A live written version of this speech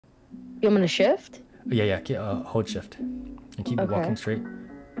You want me to shift? Yeah. Hold shift and keep walking straight.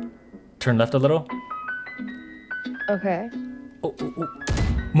 Turn left a little. Okay. Oh.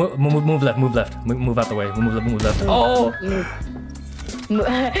 Move left. Move out the way. Move left. Oh.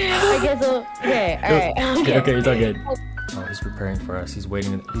 I guess so. Okay. All right. Okay, it's all good. Oh, he's preparing for us. He's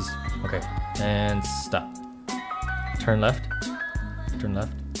waiting. He's okay. And stop. Turn left. Turn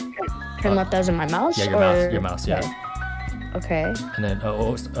left. Turn left as in my mouse? Yeah, your mouse. Yeah. Okay. And then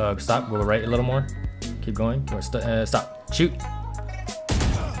stop. Go right a little more. Keep going. Stop. Shoot.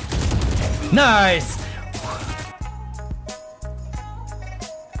 Nice.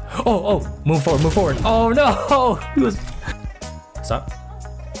 Oh. Move forward. Oh no. He was. Stop.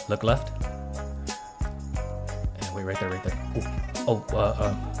 Look left. And wait right there.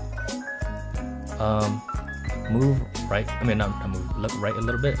 Move right. I mean, not move. Look right a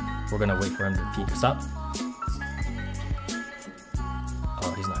little bit. We're gonna wait for him to peek. Stop.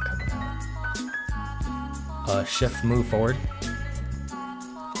 Oh, he's not coming out. Shift. Move forward.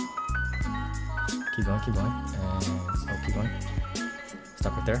 Keep going. And keep going.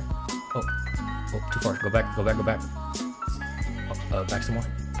 Stop right there. Oh, too far. Go back. Back some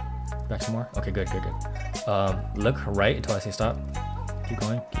more. Okay, good. Look right until I say stop. Keep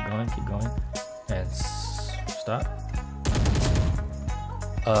going. And stop.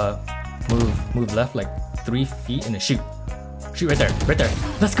 Move left like 3 feet and then shoot. Shoot right there.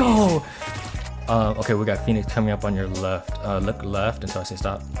 Let's go. Okay, we got Phoenix coming up on your left. Look left until I say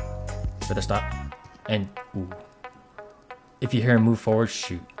stop. Better stop. And ooh. If you hear him move forward,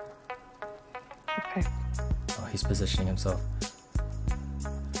 shoot. Okay. Oh, he's positioning himself.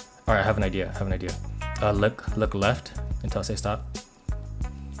 All right, I have an idea. Look left until I say stop.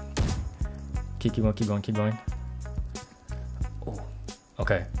 Keep going. Oh,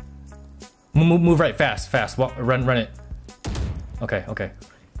 okay. Move right, fast. Walk, run it. Okay.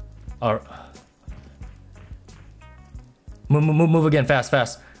 Move again, fast.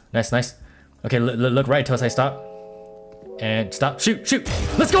 Nice. Okay, look right until I say stop. And stop. Shoot.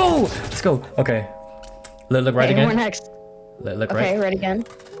 Let's go. Okay. Look right again. We're next. Look right. Okay, right again.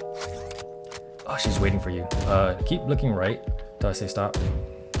 Oh, she's waiting for you. Keep looking right till I say stop.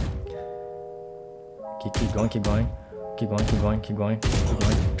 Keep going.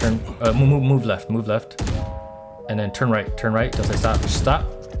 Turn. Move left. And then turn right till I say stop. Stop.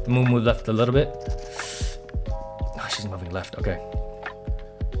 Move left a little bit. Oh, she's moving left. Okay.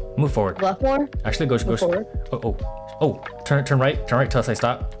 Move forward. Left more. Actually, go forward. Oh. Turn right till I say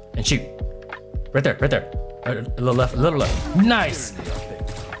stop and shoot. Right there. A little left. Nice.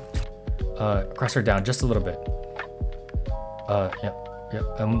 Cross her down just a little bit. Yep.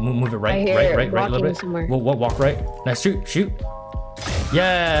 Move it right a little bit. Somewhere. Walk right. Nice. Shoot.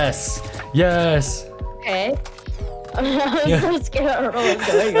 Yes. Okay. I'm so scared. I don't know what's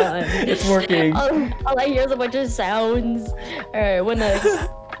going on. It's working. All I hear is a bunch of sounds. All right, what next?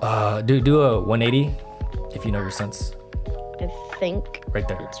 Do a 180 if you know your sense. I think right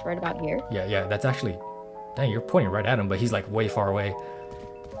there. It's right about here. Yeah. That's actually. Dang, you're pointing right at him, but he's like way far away.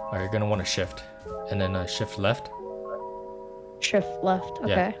 All right, you're gonna want to shift, and then shift left. Shift left. Okay.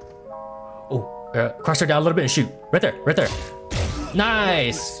 Yeah. Oh, cross her down a little bit and shoot. Right there.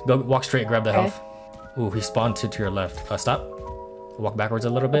 Nice. Go walk straight. Grab the health. Ooh, he spawned to your left. Stop. Walk backwards a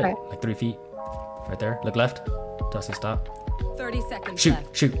little bit, like 3 feet. Right there. Look left. Does he stop? 30 seconds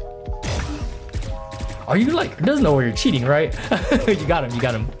left. Shoot. Are you like? Doesn't know where you're cheating, right? You got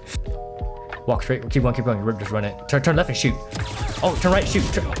him. Walk straight. Keep going. Just run it. Turn left and shoot. Oh, turn right. Shoot.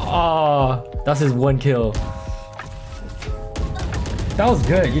 That's his 1 kill. That was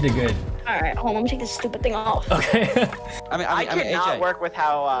good. You did good. All right, hold on. Let me take this stupid thing off. Okay. I cannot work with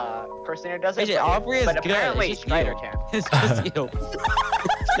how Personator does it. AJ, Aubrey is but good. apparently It's just Spider you. can. It's just you.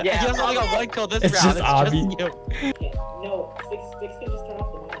 Yeah, He only got 1 kill this It's round. just Aubrey. It's just you. No, Six can just turn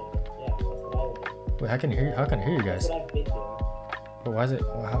off the mic. Yeah, that's what I would do. Wait, how can I hear you guys? That's what I've been doing. But why is it?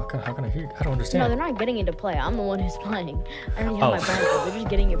 How can I hear you? I don't No, understand. they're not getting it to play. I'm the one who's playing. I already have my blindfold. They're just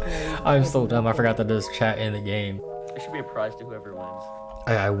getting it for no reason. I'm so dumb. I forgot that there's chat in the game. There should be a prize to whoever wins.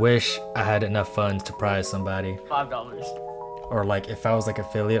 I wish I had enough funds to prize somebody. $5. Or like if I was like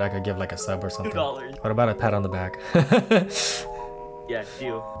affiliate, I could give like a sub or something. $2. What about a pat on the back? Yeah,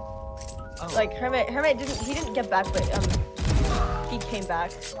 deal. Oh. Like Hermit didn't get back, but he came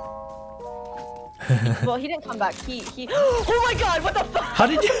back. Well, he didn't come back. He. Oh my God! What the fuck? How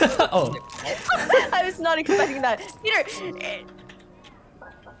did you? Oh. I was not expecting that, Peter.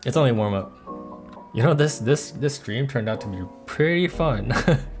 It's only warm up. You know this stream turned out to be pretty fun.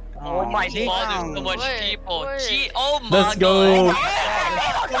 Oh my God, there's so much people. Gee, oh my Let's go.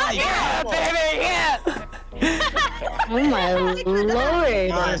 God. Yeah, baby, yeah. Oh my lord.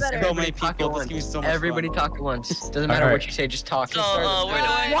 There's so many people. This game is so much Everybody fun. talk at once. Doesn't matter what you say, just talk. So, where do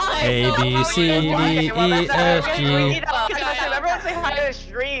I? A, B, C, D, E, F, G. Everyone say hi to the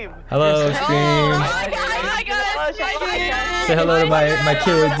stream. Hello, stream. Say hello to my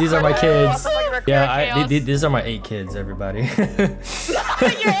kids. These are my kids. Yeah, these are my 8 kids, everybody. Your 8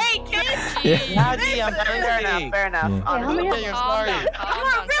 kids? Yeah. Fair enough. You're really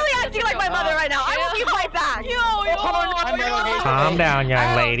acting like my mother right now. I will be right back. Calm down,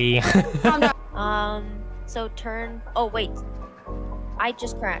 young lady. So turn. Oh wait, I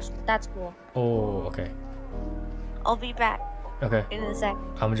just crashed. That's cool. Oh, okay. I'll be back Okay. in a sec.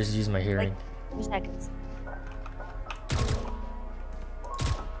 I'm gonna just use my hearing. Like 2 seconds.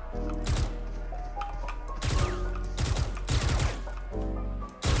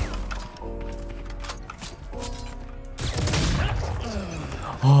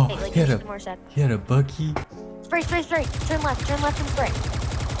 Oh, Okay, like he just 2 more seconds. had a Bucky. Spray, spray, spray. Turn left and spray.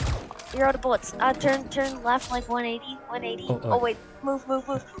 You're out of bullets. Turn left like 180, 180. Oh wait, move.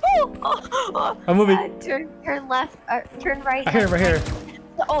 I'm moving. Turn left. Turn right. I hear him right here.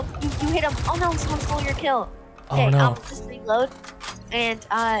 Oh, you hit him. Oh no, someone stole your kill. Oh Okay, no. just reload and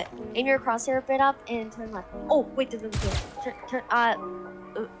aim your crosshair a bit up and turn left. Oh wait, there's another kill.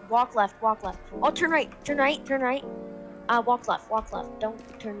 Walk left. Oh, turn right. Walk left.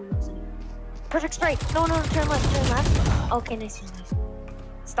 Don't turn the nose anymore. Perfect spray. No, turn left. Okay, nice.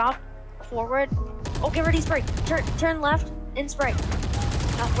 Stop. Forward. Oh, get ready, spray. Turn left and spray.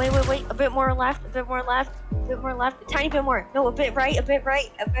 Wait. A bit more left. Tiny bit more. No, a bit right.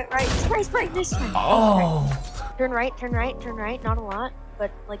 Spray. Nice spray. Oh. Turn right. Not a lot,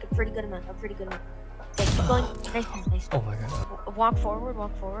 but like a pretty good amount. Okay, keep going. Nice. Oh my god. Walk forward.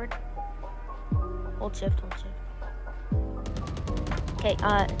 Hold shift. Okay,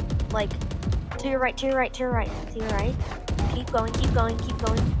 like to your right.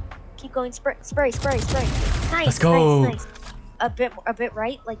 Keep going. Spray. Nice. Let's go. Nice. A bit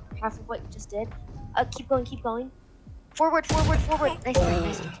right, like half of what you just did. Keep going. Forward.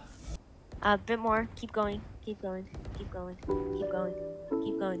 Nice. A bit more. Keep going. Turn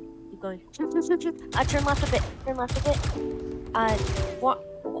left a bit.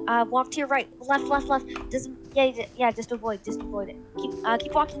 Walk to your right. Left. Just avoid it.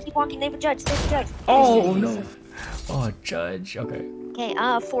 Keep walking. They have a judge. Oh no. Oh, judge. Okay. Okay,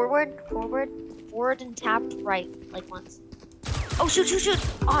 forward and tapped right, like once. Oh, shoot.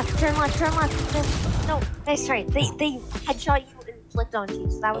 Oh, turn left. No, nice try. They headshot you and flicked onto you,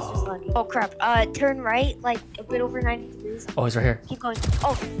 so that was just lucky. Oh crap. Turn right, like a bit over 90 degrees. Oh, he's right here. Keep going.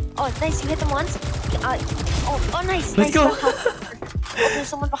 Oh, nice. You hit them once. Nice. Let's go. Oh, there's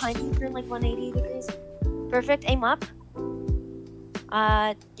someone behind you. Turn like 180 degrees. Perfect. Aim up.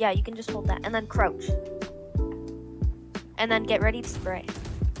 Yeah, you can just hold that and then crouch. And then get ready to spray.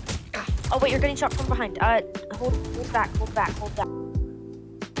 Oh wait, you're getting shot from behind. Hold back.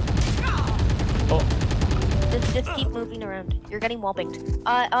 Oh. Just keep moving around. You're getting wall banged.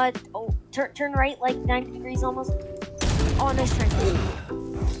 Turn right like 90 degrees almost. Oh, nice turn.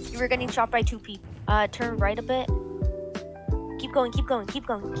 You were getting shot by 2 people. Turn right a bit. Keep going.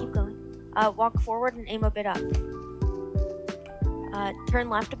 Walk forward and aim a bit up. Turn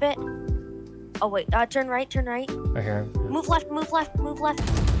left a bit. Oh wait, turn right. Right here. Move left.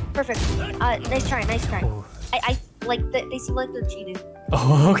 Perfect. Nice try. Oh. I like they seem like they're cheating.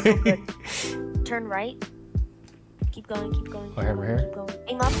 Oh, okay. Good. Turn right. Keep going. Right here. Keep going.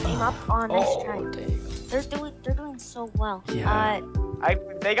 Aim up. Oh, nice try. Dang. They're doing so well. Yeah.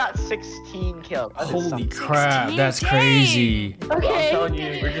 They got 16 kills. Holy crap, that's crazy. Okay. I'm telling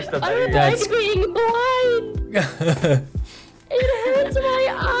you, we're just the I better. like being blind. It hurts my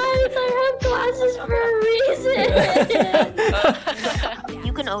eyes. I have glasses for a reason.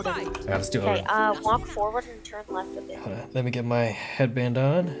 You can Odin. Yeah, let's do Okay, Odin. walk forward and turn left a bit. Hold on, let me get my headband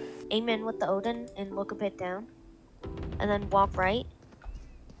on. Aim in with the Odin and look a bit down. And then walk right.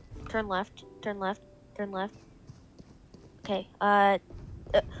 Turn left. Okay,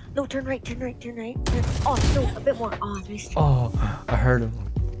 no, turn right. Oh, no, a bit more. Oh, nice. Oh, I heard him.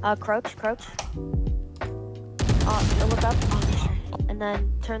 Crouch. Look up. Oh, nice. And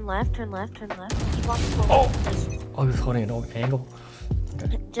then turn left. Keep walking forward. Oh, he was holding an old angle.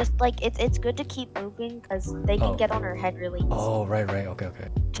 Okay. Just like it's good to keep moving because they can get on our head really easy. Oh, right. Okay.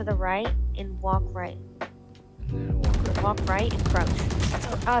 To the right and walk right. And then Walk right and crouch.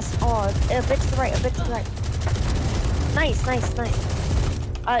 A bit to the right. Nice.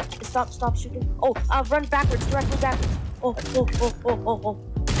 Stop shooting. Run backwards, directly backwards.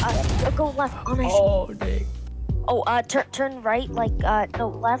 Go left. Oh, nice. Oh, dang. Turn right, like, no,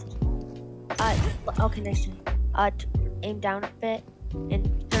 left. Okay, nice. aim down a bit,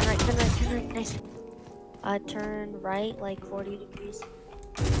 and turn right, turn right, turn right. Nice. Turn right like 40 degrees.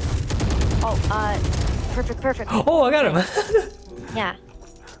 Oh, perfect, perfect. Oh, I got him. Yeah.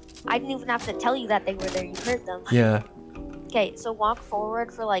 I didn't even have to tell you that they were there. You heard them. Yeah. Okay, so walk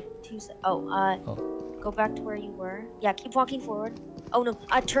forward for like 2 seconds. Go back to where you were. Yeah, keep walking forward. Oh no,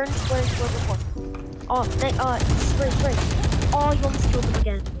 turn to where you were before. Oh, spray. Oh, you almost killed him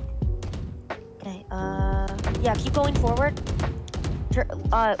again. Okay, yeah, keep going forward.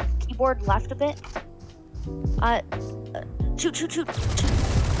 Keyboard left a bit. Shoot.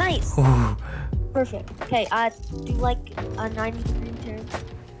 Nice. Ooh. Perfect. Okay, do like a 90-degree turn.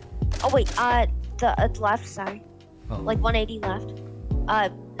 Oh wait, the left side. Oh. Like 180 left.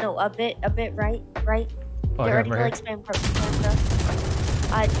 No, a bit right. Oh, Get ready to here. like spam pro.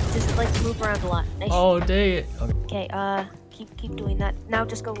 Just like move around a lot. Nice. Oh, dang it. Okay. Okay, keep doing that. Now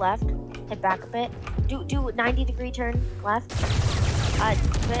just go left. Head back a bit. Do a 90-degree turn left. A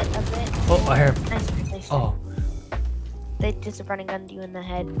bit. Oh, I hear. Nice. Oh. They just running gun you in the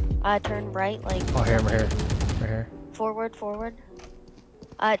head. Turn right like. Oh, here, right here. Forward.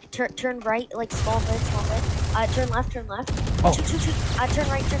 Turn right like small bit. Turn left. Oh. Shoot. Turn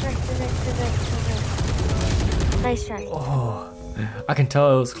right. Nice try. Oh. I can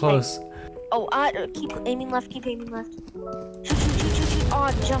tell it was close. Oh, keep aiming left. Shoot. Oh,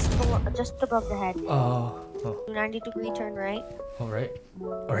 just above the head. Oh. 90-degree turn right. All right.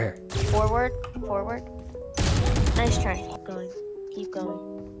 Or here. Forward. Nice try. Keep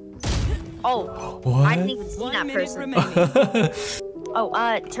going. Oh, What? I didn't even see that person.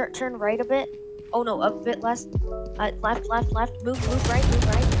 Oh, turn right a bit. Oh no, a bit less. Left. Move right.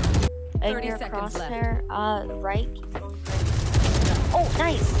 And 30 your seconds crosshair, right. Oh,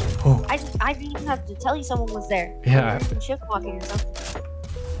 nice. Oh. I didn't even have to tell you someone was there. Yeah. You were shift walking or something.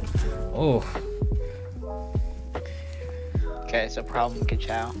 Oh. Okay, so problem,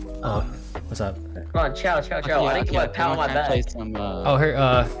 Ka-chow. Oh. What's up? Come on, chow. I didn't get my pat on my back. Oh, here.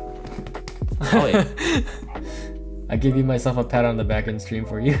 Oh wait. I give you myself a pat on the back and stream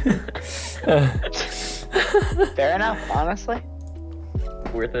for you. Fair enough, honestly.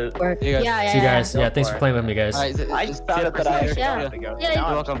 Worth it. Yeah. See you guys. Yeah, thanks for playing with me, guys. I just found it that I actually Yeah. have to go. Yeah, Now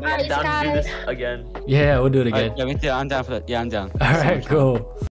I'm welcome. Guys, I'm down to do this again. Yeah, we'll do it again. Yeah, me too. I'm down for that. Yeah, I'm down. All right, cool.